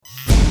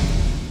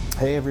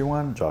Hey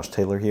everyone, Josh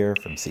Taylor here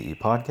from CE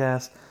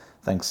Podcast.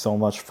 Thanks so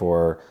much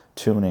for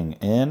tuning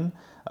in.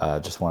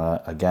 Just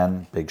want to,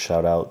 again, big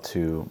shout out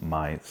to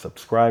my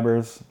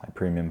subscribers, my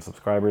premium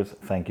subscribers.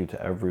 Thank you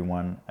to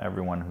everyone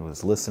who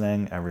is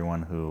listening,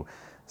 everyone who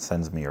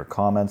sends me your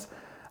comments.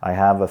 I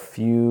have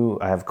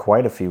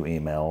quite a few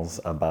emails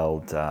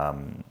about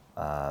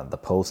the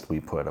post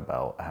we put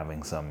about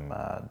having some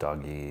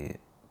doggy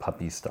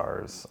puppy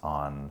stars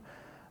on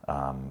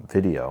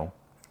video.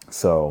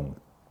 So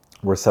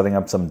we're setting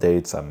up some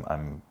dates.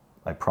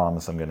 I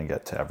promise I'm going to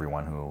get to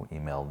everyone who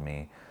emailed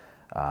me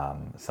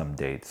some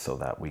dates so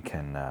that we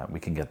can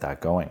get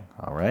that going.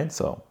 All right.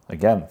 So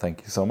again,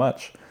 thank you so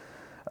much.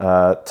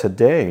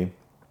 Today,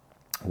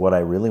 what I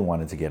really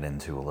wanted to get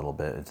into a little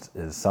bit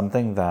is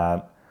something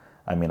that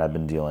I've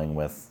been dealing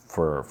with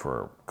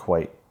for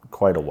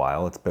quite a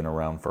while. It's been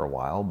around for a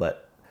while,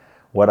 but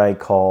what I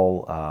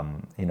call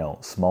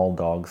small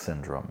dog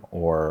syndrome,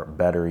 or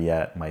better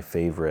yet, my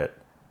favorite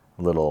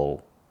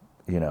little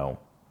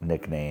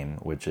nickname,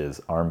 which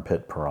is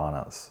armpit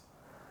piranhas.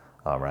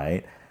 All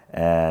right.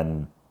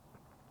 And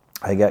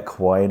I get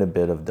quite a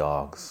bit of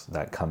dogs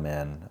that come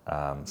in,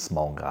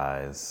 small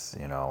guys,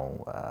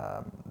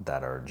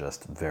 that are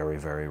just very,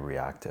 very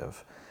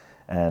reactive.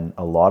 And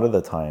a lot of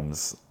the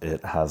times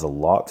it has a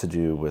lot to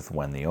do with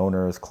when the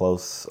owner is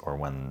close, or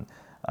when,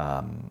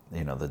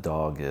 the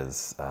dog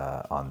is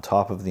on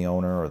top of the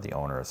owner, or the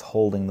owner is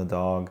holding the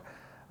dog.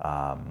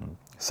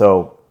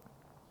 So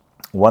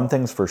one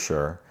thing's for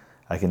sure,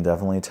 I can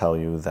definitely tell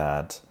you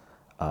that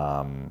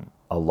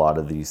a lot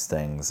of these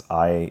things,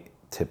 I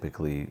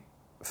typically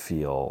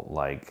feel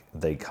like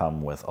they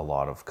come with a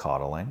lot of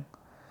coddling.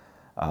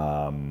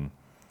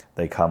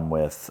 They come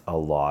with a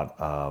lot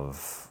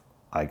of,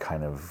 I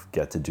kind of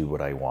get to do what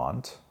I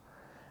want.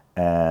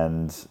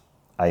 And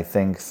I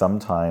think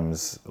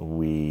sometimes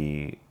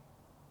we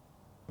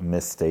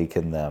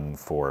mistaken them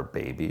for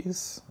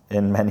babies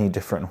in many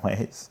different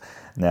ways.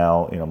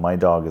 Now, my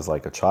dog is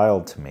like a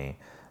child to me,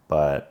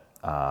 but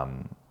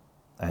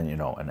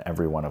and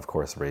everyone, of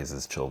course,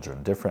 raises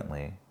children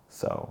differently,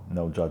 so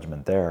no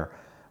judgment there.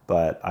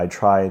 But I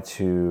try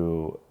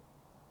to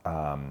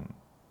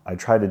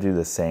do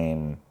the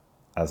same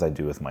as I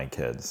do with my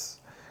kids.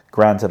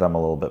 Granted, I'm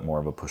a little bit more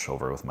of a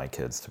pushover with my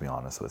kids, to be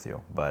honest with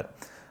you, but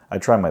I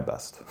try my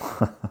best.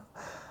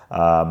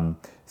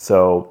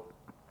 So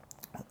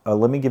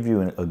let me give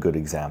you a good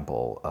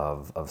example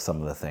of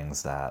some of the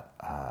things that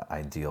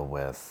I deal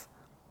with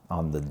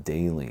on the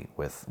daily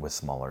with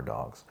smaller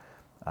dogs.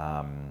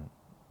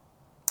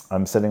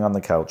 I'm sitting on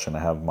the couch and I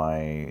have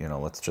my,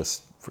 let's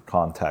just, for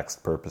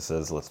context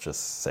purposes, let's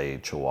just say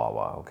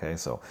Chihuahua, okay?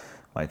 So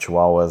my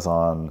Chihuahua is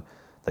on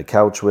the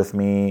couch with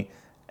me,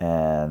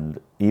 and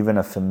even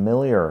a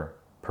familiar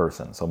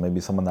person, so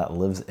maybe someone that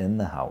lives in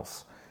the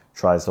house,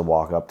 tries to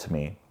walk up to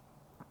me,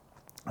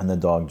 and the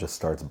dog just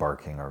starts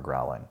barking or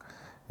growling.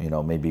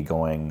 Maybe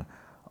going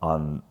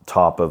on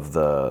top of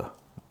the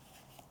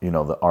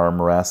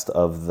armrest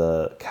of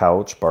the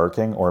couch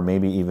barking, or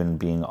maybe even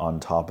being on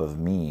top of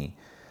me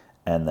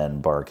and then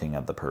barking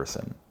at the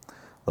person.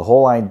 The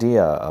whole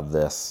idea of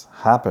this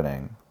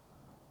happening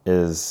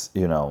is,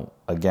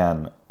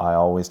 again, I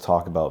always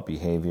talk about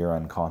behavior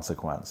and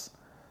consequence.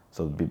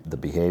 So the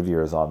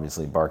behavior is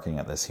obviously barking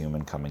at this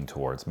human coming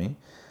towards me.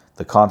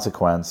 The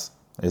consequence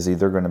is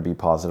either going to be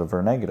positive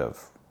or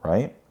negative,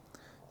 right?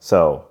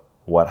 So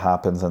what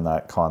happens in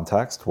that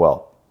context?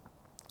 Well,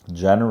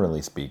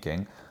 generally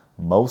speaking,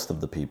 most of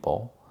the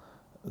people,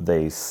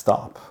 they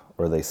stop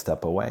or they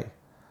step away.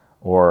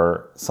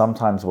 Or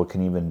sometimes what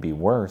can even be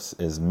worse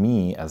is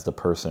me, as the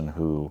person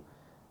who,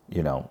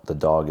 the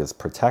dog is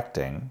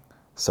protecting,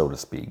 so to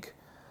speak.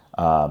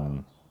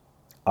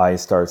 I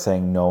start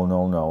saying,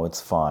 no,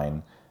 it's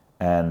fine.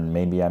 And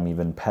maybe I'm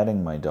even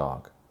petting my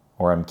dog,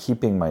 or I'm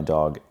keeping my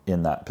dog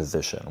in that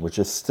position, which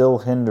is still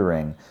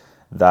hindering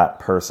that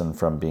person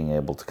from being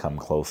able to come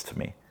close to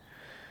me.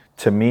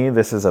 To me,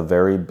 this is a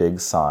very big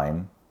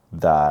sign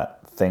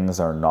that things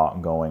are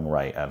not going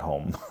right at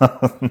home.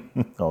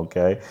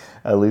 Okay?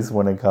 At least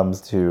when it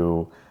comes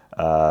to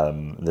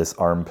this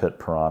armpit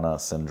piranha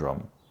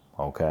syndrome.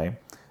 Okay?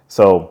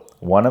 So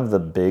one of the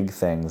big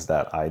things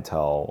that I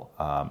tell,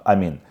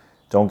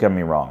 don't get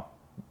me wrong,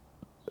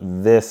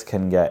 this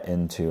can get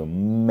into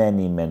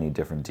many, many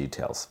different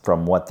details,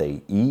 from what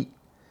they eat,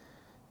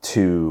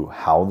 to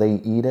how they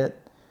eat it,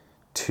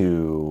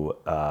 to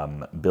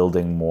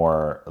building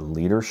more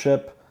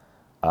leadership,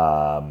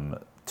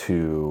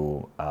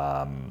 to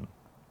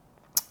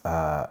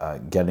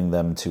getting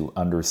them to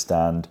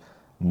understand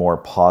more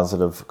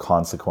positive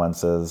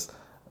consequences,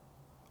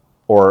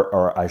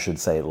 or I should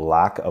say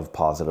lack of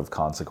positive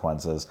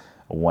consequences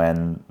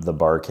when the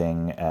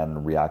barking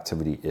and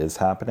reactivity is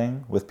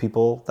happening with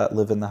people that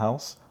live in the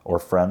house, or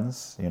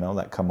friends,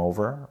 that come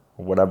over,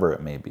 or whatever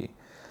it may be.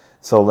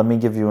 So let me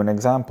give you an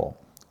example.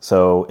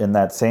 So in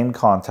that same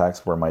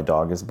context where my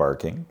dog is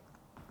barking,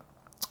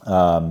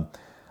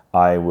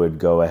 I would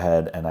go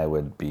ahead and I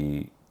would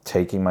be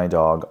taking my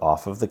dog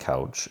off of the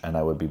couch, and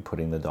I would be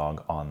putting the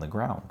dog on the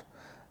ground.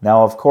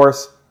 Now, of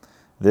course,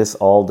 This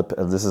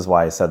is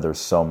why I said there's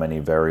so many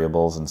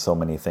variables and so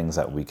many things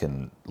that we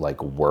can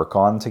like work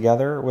on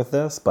together with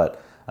this,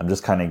 but I'm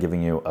just kind of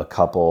giving you a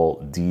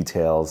couple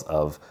details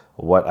of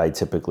what I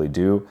typically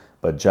do,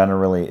 but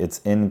generally it's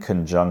in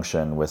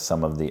conjunction with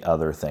some of the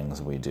other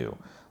things we do.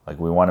 Like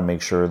we want to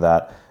make sure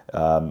that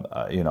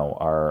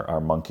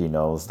our monkey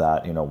knows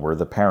that we're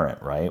the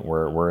parent, right?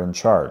 We're in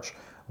charge.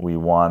 We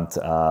want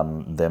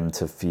them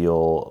to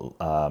feel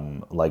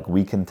like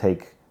we can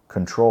take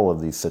control of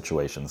these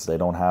situations. They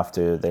don't have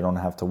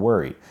to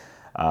worry.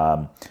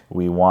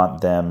 We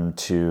want them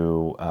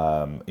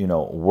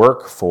to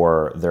work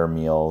for their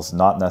meals,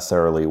 not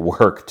necessarily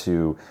work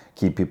to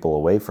keep people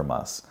away from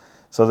us.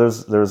 So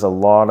there's a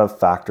lot of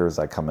factors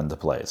that come into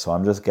play. So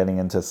I'm just getting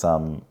into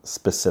some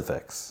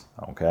specifics.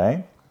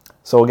 Okay.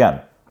 So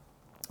again,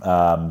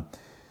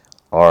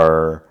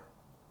 our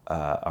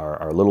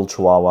little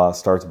Chihuahua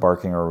starts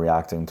barking or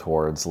reacting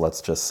towards,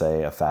 let's just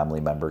say, a family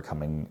member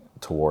coming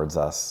towards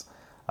us.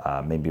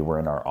 Maybe we're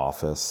in our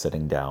office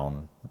sitting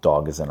down,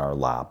 dog is in our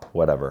lap,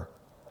 whatever.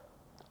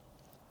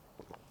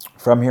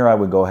 From here, I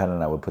would go ahead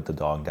and I would put the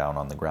dog down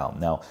on the ground.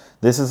 Now,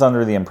 this is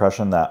under the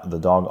impression that the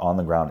dog on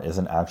the ground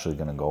isn't actually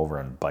going to go over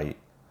and bite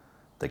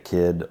the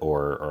kid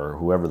or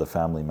whoever the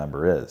family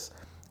member is.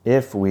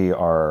 If we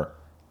are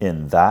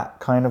in that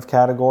kind of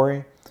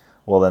category,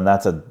 well, then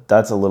that's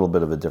a little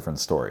bit of a different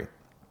story.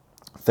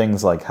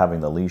 Things like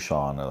having the leash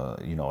on,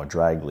 a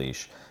drag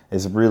leash,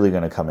 is really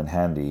going to come in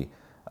handy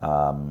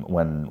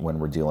when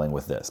we're dealing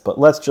with this. But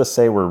let's just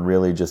say we're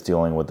really just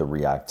dealing with the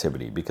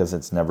reactivity, because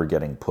it's never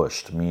getting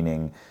pushed,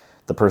 meaning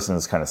the person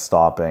is kind of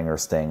stopping or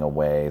staying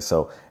away.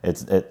 So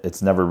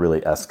it's never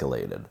really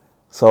escalated.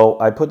 So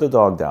I put the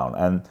dog down,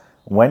 and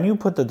when you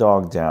put the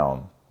dog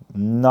down,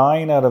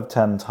 9 out of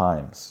 10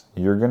 times,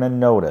 you're going to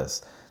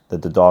notice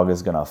that the dog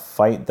is going to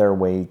fight their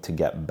way to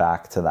get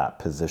back to that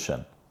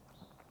position.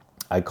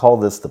 I call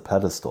this the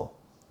pedestal.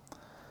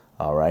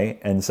 All right.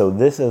 And so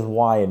this is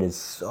why it is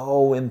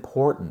so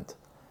important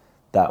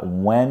that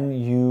when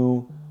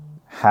you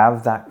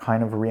have that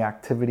kind of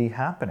reactivity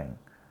happening,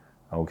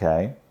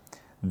 okay,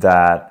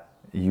 that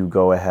you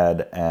go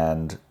ahead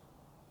and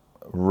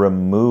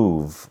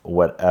remove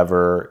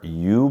whatever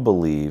you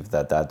believe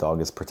that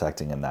dog is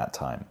protecting in that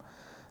time.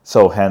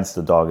 So hence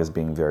the dog is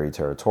being very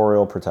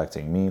territorial,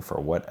 protecting me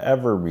for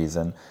whatever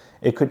reason.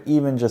 It could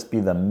even just be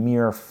the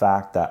mere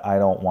fact that I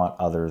don't want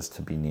others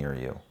to be near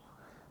you.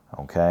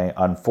 Okay.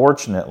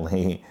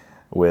 Unfortunately,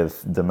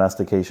 with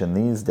domestication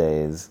these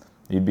days,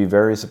 you'd be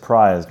very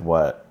surprised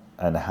what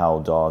and how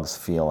dogs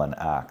feel and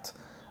act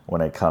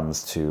when it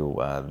comes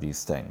to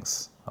these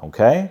things.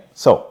 Okay.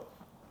 So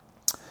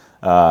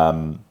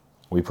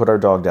we put our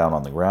dog down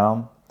on the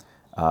ground,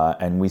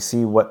 and we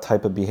see what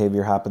type of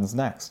behavior happens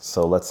next.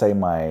 So let's say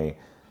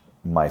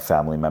my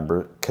family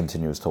member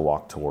continues to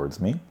walk towards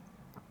me.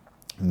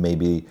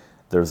 Maybe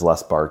there's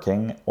less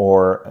barking,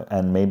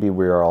 and maybe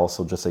we are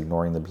also just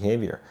ignoring the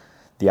behavior.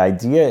 The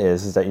idea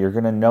is that you're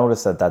going to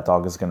notice that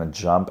dog is going to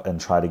jump and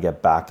try to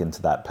get back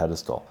into that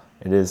pedestal.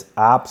 It is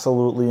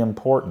absolutely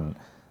important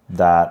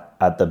that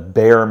at the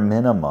bare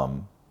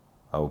minimum,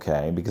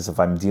 okay, because if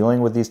I'm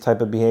dealing with these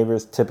type of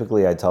behaviors,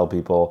 typically I tell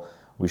people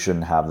we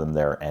shouldn't have them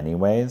there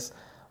anyways,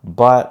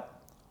 but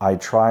I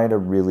try to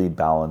really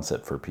balance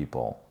it for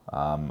people.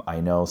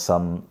 I know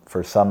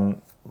for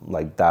some,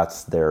 like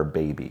that's their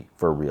baby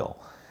for real.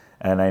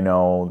 And I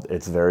know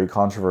it's very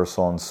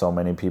controversial and so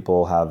many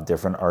people have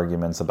different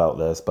arguments about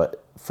this,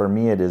 but for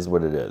me, it is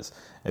what it is.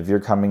 If you're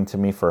coming to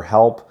me for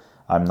help,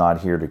 I'm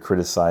not here to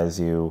criticize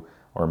you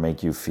or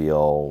make you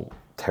feel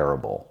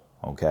terrible,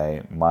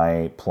 okay?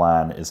 My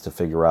plan is to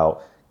figure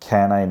out,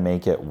 can I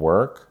make it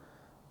work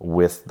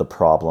with the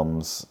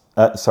problems?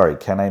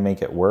 Can I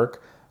make it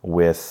work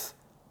with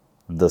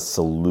the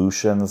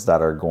solutions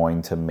that are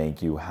going to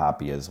make you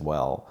happy as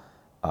well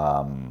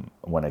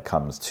when it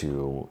comes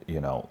to,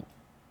 your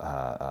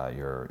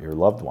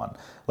loved one.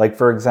 Like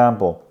for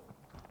example,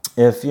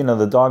 if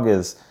the dog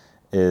is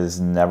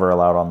never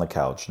allowed on the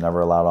couch,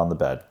 never allowed on the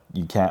bed,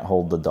 you can't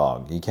hold the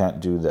dog, you can't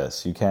do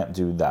this, you can't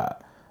do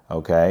that.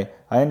 Okay,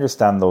 I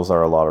understand those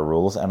are a lot of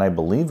rules, and I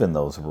believe in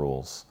those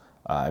rules.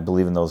 I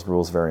believe in those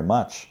rules very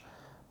much.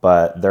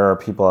 But there are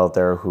people out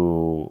there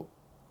who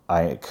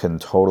I can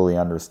totally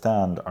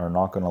understand are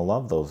not going to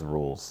love those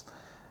rules.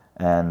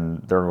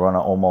 And they're going to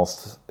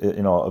almost,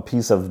 a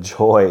piece of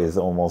joy is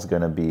almost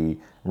going to be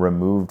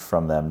removed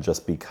from them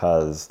just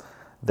because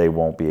they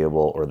won't be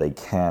able, or they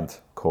can't,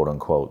 quote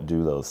unquote,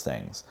 do those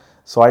things.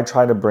 So I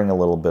try to bring a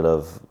little bit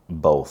of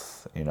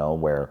both,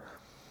 where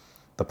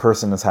the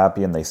person is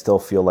happy and they still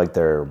feel like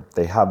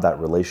they have that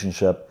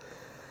relationship.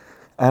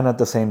 And at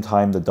the same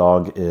time, the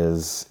dog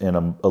is in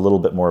a little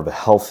bit more of a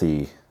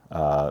healthy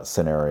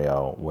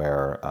scenario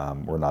where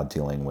we're not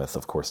dealing with,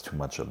 of course, too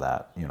much of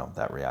that,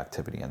 that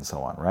reactivity and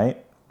so on,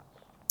 right?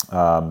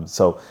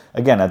 So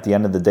again, at the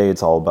end of the day,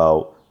 it's all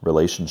about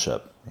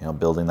relationship,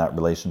 building that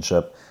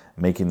relationship,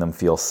 making them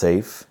feel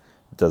safe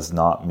does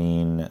not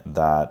mean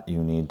that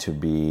you need to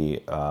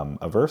be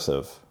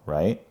aversive,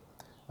 right?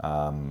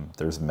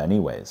 There's many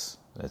ways.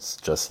 It's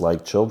just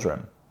like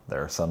children.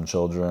 There are some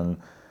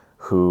children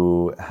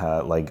who,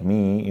 like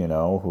me,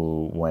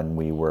 who when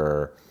we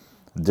were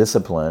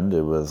disciplined,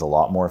 it was a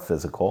lot more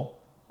physical.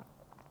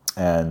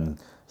 And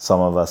some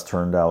of us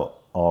turned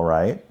out all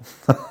right.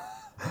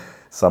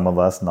 Some of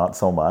us not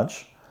so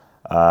much.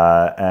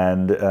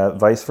 And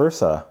vice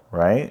versa,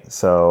 right?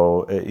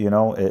 So,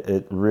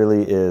 it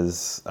really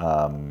is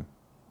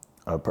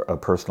a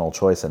personal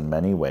choice in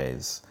many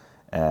ways.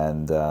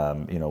 And,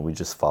 we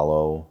just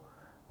follow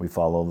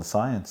the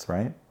science,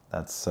 right?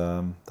 That's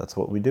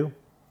what we do.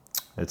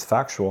 It's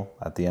factual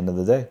at the end of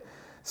the day.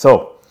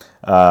 So,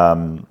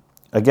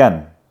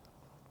 again,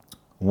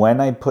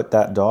 when I put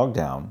that dog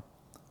down,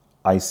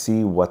 I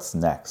see what's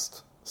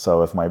next.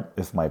 So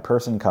if my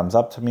person comes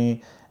up to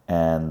me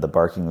and the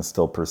barking is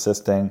still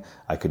persisting,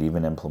 I could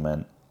even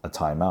implement a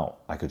timeout.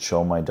 I could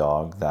show my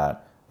dog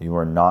that you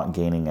are not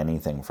gaining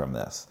anything from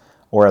this.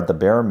 Or at the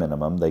bare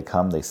minimum,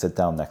 they sit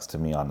down next to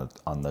me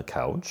on the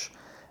couch.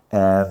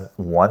 And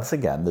once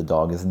again, the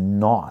dog is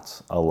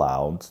not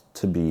allowed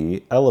to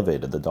be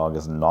elevated. The dog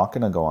is not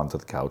going to go onto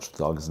the couch. The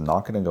dog is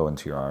not going to go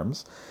into your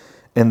arms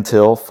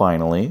until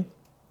finally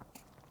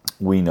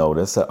we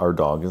notice that our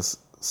dog is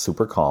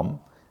super calm.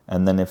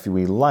 And then if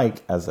we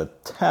like, as a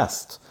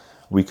test,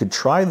 we could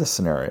try the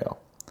scenario.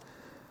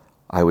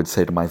 I would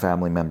say to my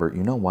family member,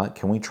 you know what?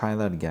 Can we try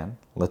that again?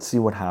 Let's see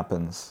what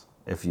happens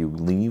if you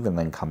leave and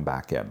then come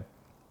back in.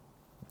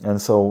 And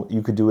so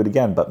you could do it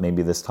again, but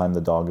maybe this time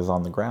the dog is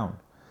on the ground.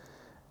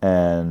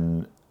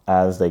 And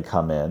as they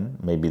come in,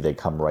 maybe they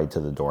come right to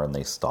the door and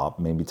they stop.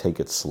 Maybe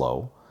take it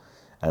slow.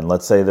 And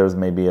let's say there's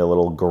maybe a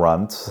little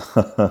grunt,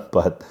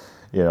 but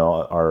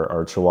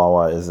our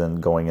Chihuahua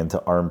isn't going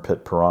into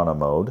armpit piranha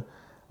mode.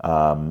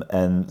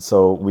 And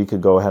so we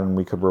could go ahead and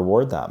we could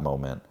reward that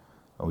moment.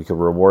 We could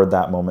reward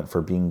that moment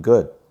for being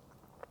good.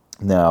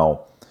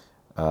 Now,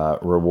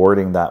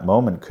 rewarding that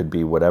moment could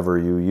be whatever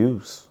you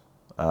use.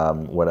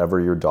 Whatever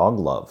your dog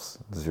loves.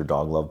 Does your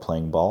dog love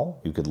playing ball?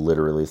 You could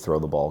literally throw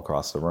the ball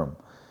across the room.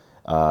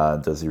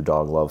 Does your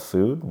dog love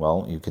food?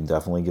 Well, you can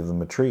definitely give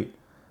them a treat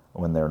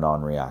when they're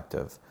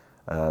non-reactive.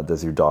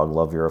 Does your dog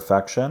love your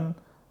affection?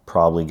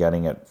 Probably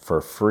getting it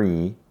for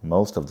free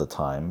most of the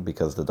time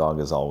because the dog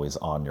is always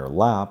on your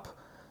lap.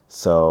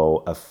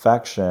 So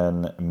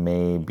affection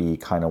may be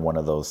kind of one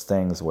of those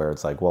things where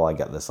it's like, well, I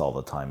get this all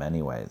the time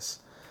anyways.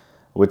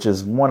 Which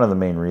is one of the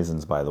main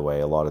reasons, by the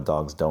way, a lot of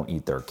dogs don't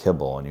eat their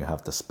kibble and you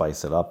have to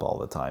spice it up all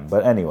the time.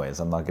 But anyways,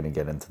 I'm not going to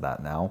get into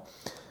that now.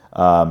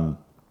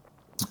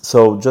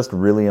 So just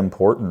really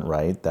important,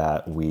 right,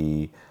 that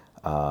we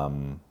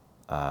have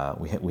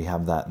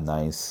that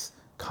nice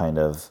kind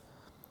of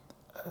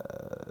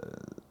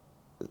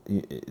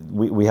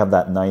we have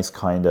that nice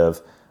kind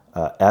of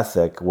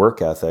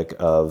work ethic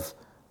of,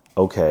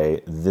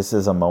 okay, this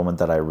is a moment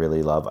that I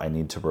really love. I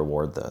need to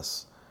reward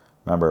this.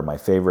 Remember, my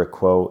favorite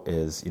quote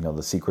is,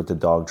 the secret to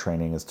dog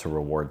training is to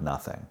reward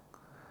nothing.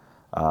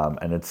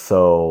 And it's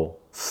so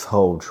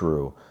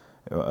true.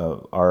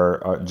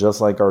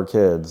 Just like our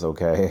kids,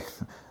 okay,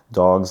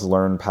 dogs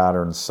learn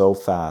patterns so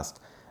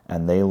fast,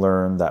 and they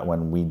learn that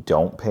when we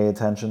don't pay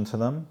attention to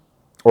them,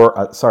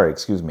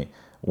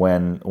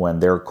 when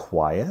they're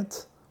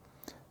quiet,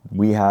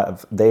 they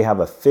have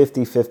a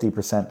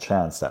 50%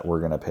 chance that we're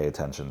going to pay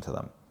attention to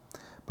them.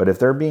 But if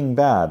they're being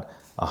bad,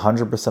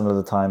 100% of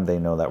the time, they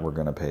know that we're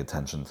going to pay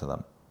attention to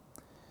them.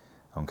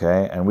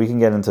 Okay? And we can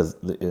get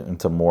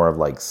into more of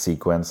like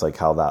sequence, like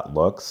how that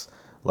looks,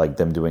 like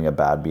them doing a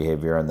bad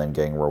behavior and then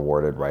getting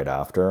rewarded right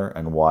after,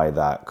 and why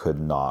that could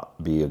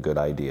not be a good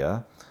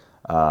idea.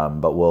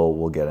 But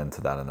we'll get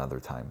into that another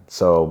time.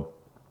 So,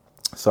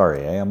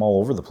 sorry, I'm all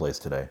over the place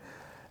today.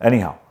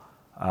 Anyhow,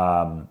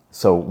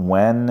 so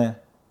when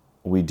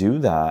we do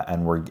that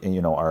and we're,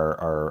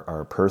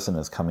 our person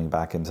is coming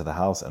back into the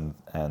house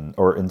and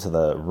or into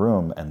the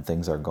room and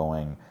things are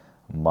going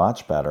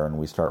much better and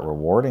we start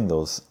rewarding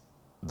those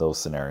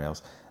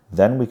scenarios,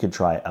 then we could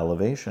try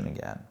elevation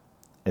again.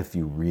 If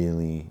you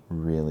really,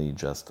 really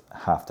just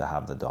have to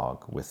have the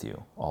dog with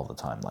you all the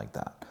time like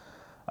that.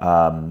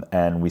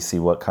 And we see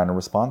what kind of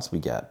response we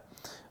get.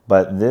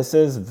 But this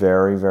is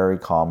very, very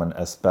common,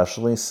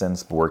 especially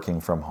since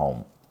working from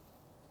home.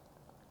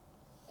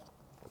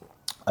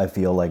 I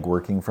feel like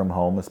working from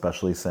home,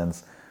 especially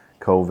since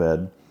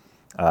COVID,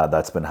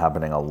 that's been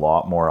happening a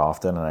lot more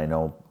often. And I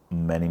know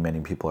many, many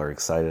people are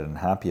excited and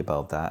happy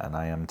about that. And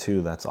I am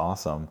too. That's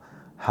awesome.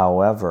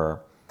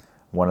 However,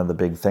 one of the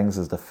big things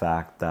is the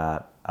fact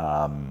that,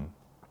 the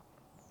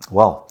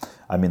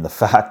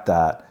fact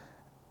that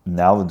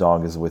now the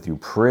dog is with you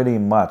pretty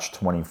much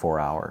 24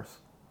 hours.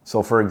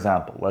 So for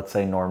example, let's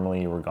say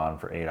normally you were gone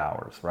for 8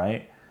 hours,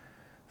 right?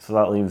 So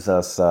that leaves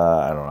us,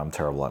 I'm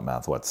terrible at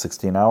math,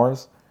 16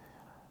 hours?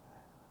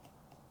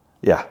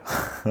 Yeah,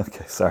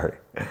 okay, sorry.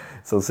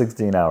 So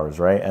 16 hours,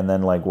 right? And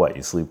then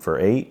you sleep for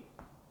 8,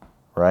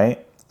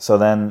 right? So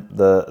then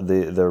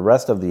the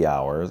rest of the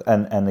hours,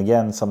 and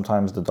again,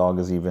 sometimes the dog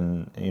is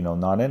even,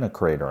 not in a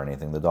crate or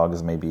anything. The dog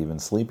is maybe even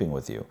sleeping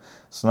with you.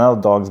 So now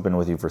the dog's been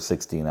with you for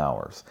 16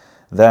 hours.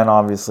 Then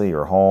obviously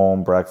you're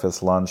home,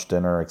 breakfast, lunch,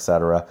 dinner,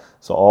 etc.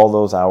 So all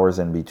those hours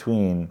in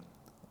between,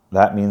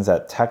 that means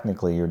that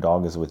technically your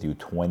dog is with you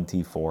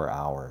 24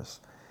 hours.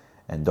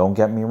 And don't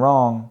get me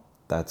wrong,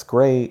 that's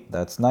great,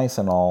 that's nice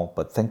and all,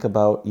 but think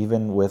about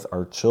even with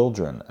our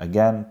children.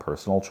 Again,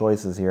 personal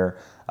choices here.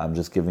 I'm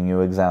just giving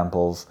you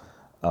examples,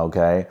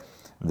 okay?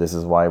 This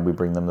is why we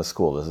bring them to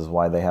school. This is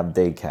why they have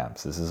day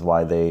camps. This is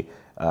why they,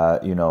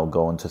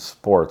 go into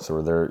sports,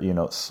 or they're,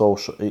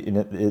 social.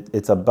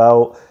 It's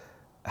about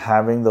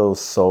having those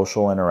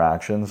social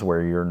interactions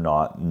where you're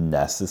not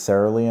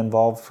necessarily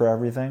involved for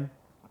everything.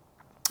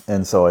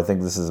 And so I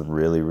think this is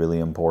really, really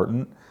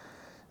important.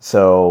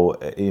 So,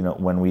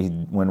 when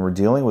we're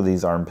dealing with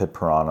these armpit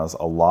piranhas,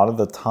 a lot of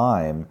the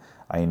time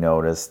I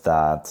notice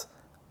that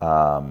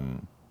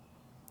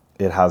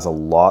it has a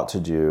lot to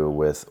do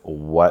with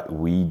what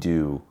we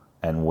do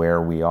and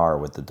where we are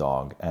with the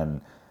dog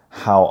and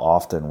how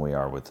often we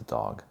are with the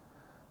dog.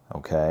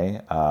 Okay?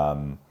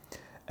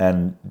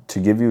 And to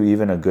give you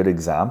even a good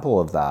example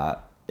of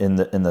that, in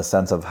the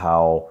sense of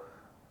how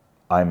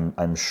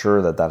I'm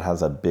sure that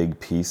has a big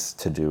piece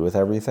to do with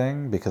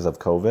everything because of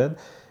COVID,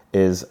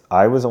 is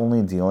I was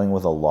only dealing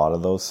with a lot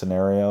of those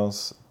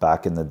scenarios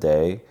back in the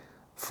day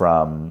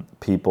from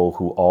people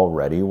who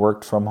already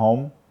worked from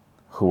home,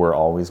 who were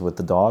always with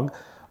the dog,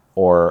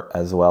 or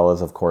as well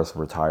as, of course,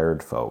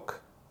 retired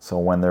folk. So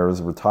when there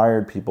was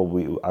retired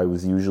people, I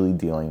was usually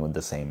dealing with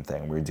the same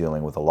thing. We were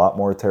dealing with a lot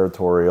more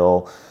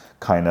territorial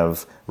kind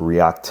of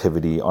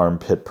reactivity,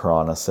 armpit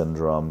piranha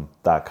syndrome,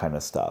 that kind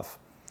of stuff.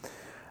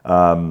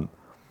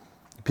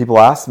 People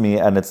ask me,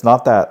 and it's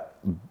not that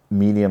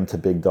medium to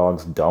big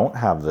dogs don't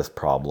have this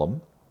problem,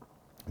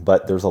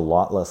 but there's a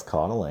lot less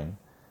coddling.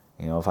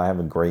 If I have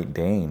a Great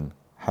Dane,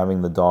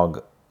 having the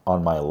dog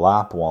on my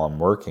lap while I'm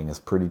working is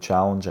pretty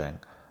challenging,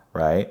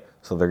 right?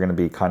 So they're going to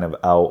be kind of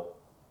out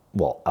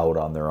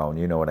on their own.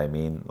 You know what I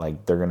mean?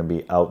 Like they're going to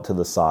be out to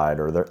the side,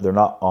 or they're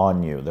not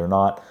on you. They're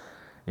not,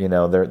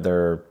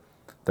 they're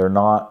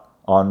not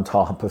on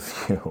top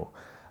of you.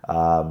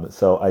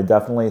 So I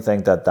definitely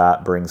think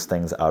that brings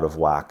things out of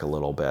whack a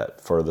little bit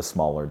for the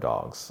smaller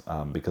dogs,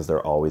 because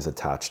they're always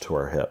attached to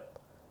our hip.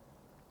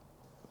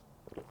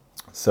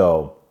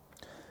 So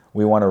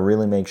we want to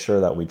really make sure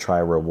that we try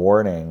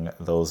rewarding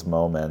those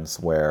moments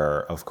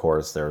where, of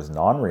course, there's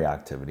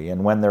non-reactivity.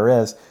 And when there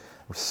is,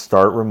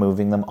 start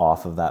removing them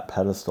off of that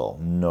pedestal.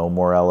 No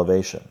more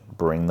elevation.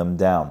 Bring them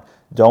down.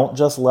 Don't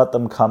just let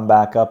them come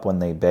back up when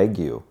they beg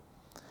you.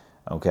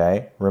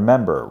 Okay?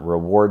 Remember,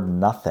 reward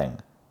nothing.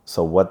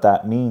 So what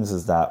that means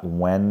is that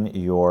when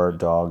your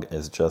dog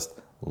is just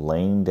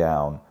laying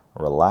down,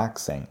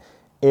 relaxing,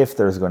 if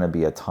there's going to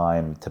be a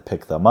time to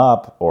pick them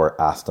up or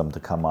ask them to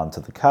come onto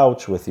the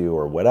couch with you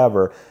or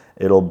whatever,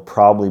 it'll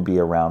probably be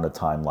around a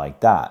time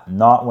like that.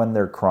 Not when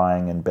they're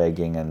crying and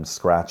begging and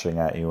scratching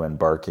at you and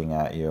barking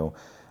at you,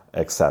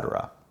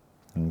 etc.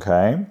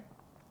 Okay?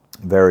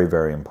 Very,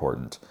 very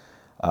important.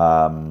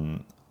 I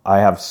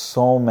have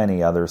so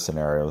many other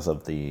scenarios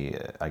of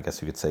I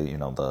guess you could say,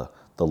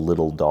 the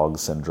little dog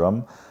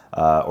syndrome,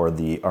 or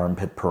the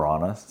armpit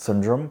piranha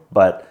syndrome.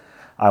 But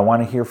I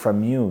want to hear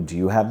from you. Do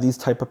you have these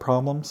type of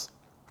problems?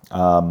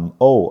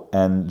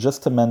 And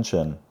just to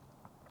mention,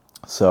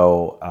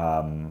 so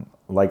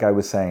like I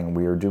was saying,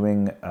 we are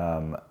doing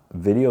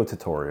video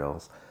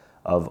tutorials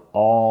of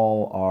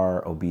all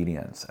our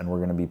obedience, and we're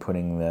going to be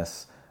putting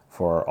this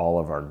for all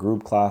of our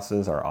group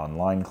classes, our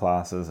online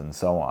classes, and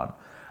so on.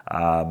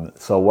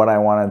 So what I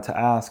wanted to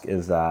ask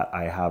is that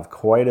I have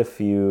quite a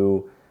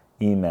few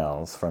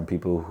emails from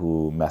people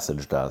who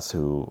messaged us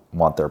who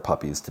want their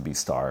puppies to be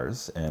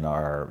stars in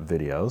our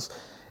videos.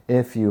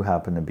 If you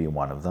happen to be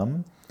one of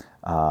them,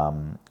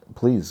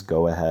 please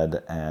go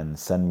ahead and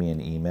send me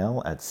an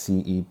email at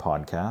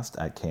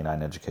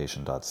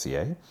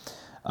cepodcast@canineeducation.ca.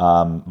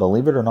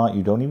 Believe it or not,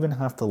 you don't even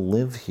have to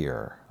live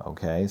here,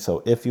 okay?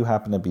 So if you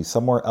happen to be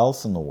somewhere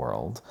else in the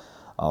world,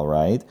 all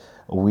right,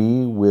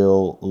 we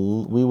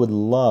would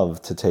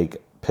love to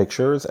take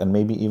pictures and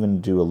maybe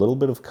even do a little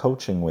bit of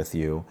coaching with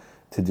you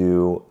to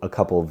do a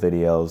couple of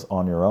videos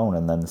on your own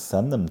and then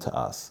send them to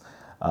us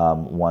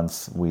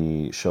once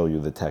we show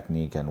you the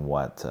technique and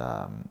what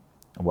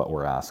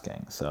we're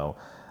asking. So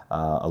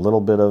a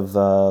little bit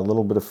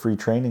of free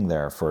training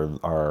there for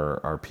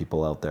our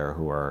people out there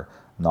who are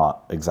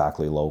not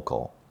exactly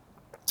local.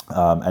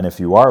 And if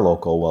you are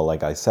local, well,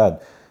 like I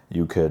said,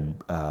 you could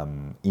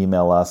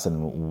email us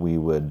and we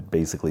would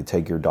basically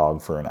take your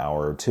dog for an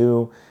hour or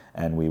two,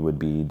 and we would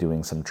be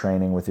doing some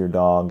training with your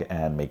dog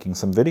and making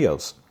some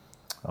videos.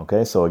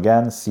 Okay, so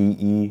again,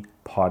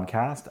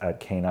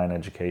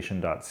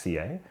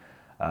 cepodcast@canineeducation.ca.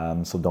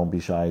 So don't be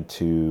shy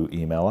to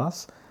email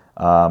us.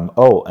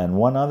 And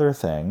one other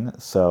thing.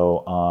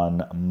 So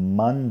on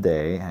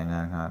Monday, hang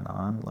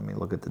on, let me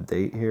look at the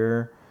date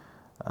here.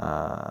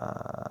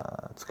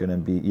 It's going to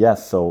be,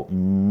 yes, so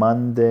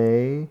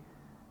Monday,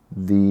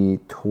 the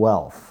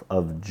 12th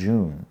of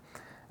June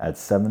at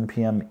 7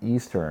 p.m.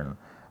 Eastern,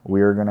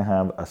 we're going to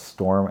have a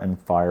Storm and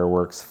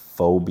Fireworks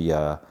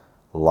Phobia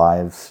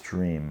live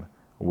stream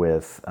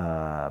with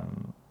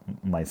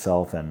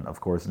myself and,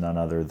 of course, none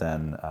other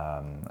than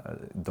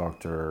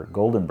Dr.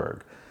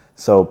 Goldenberg.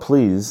 So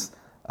please,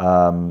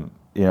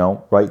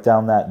 write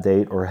down that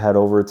date or head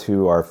over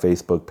to our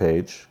Facebook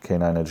page,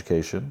 Canine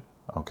Education,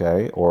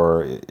 okay,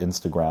 or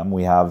Instagram.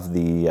 We have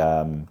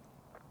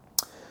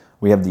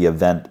the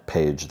event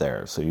page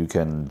there, so you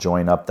can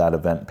join up that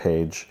event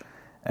page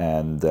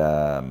and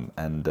tag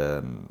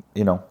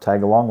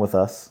along with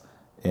us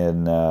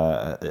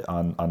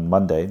on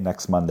Monday,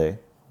 next Monday,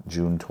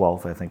 June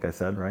 12th, I think I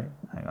said, right?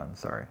 Hang on,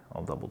 sorry,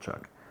 I'll double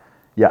check.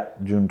 Yeah,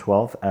 June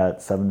 12th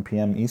at 7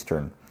 p.m.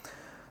 Eastern.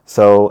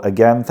 So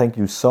again, thank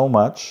you so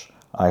much.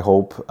 I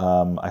hope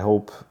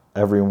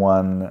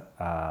everyone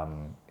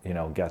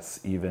gets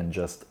even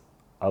just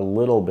a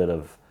little bit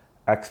of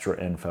extra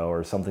info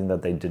or something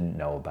that they didn't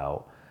know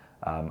about.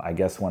 I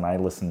guess when I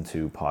listen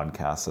to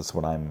podcasts, that's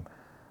what I'm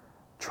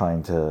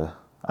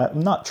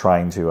not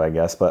trying to, I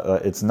guess,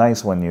 but it's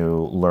nice when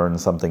you learn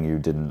something you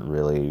didn't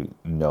really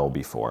know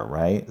before,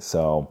 right?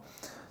 So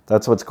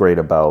that's what's great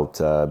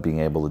about being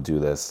able to do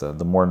this.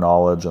 The more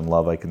knowledge and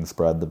love I can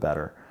spread, the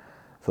better.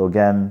 So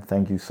again,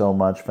 thank you so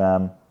much,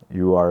 fam.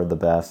 You are the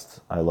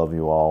best. I love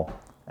you all,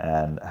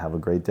 and have a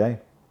great day.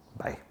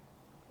 Bye.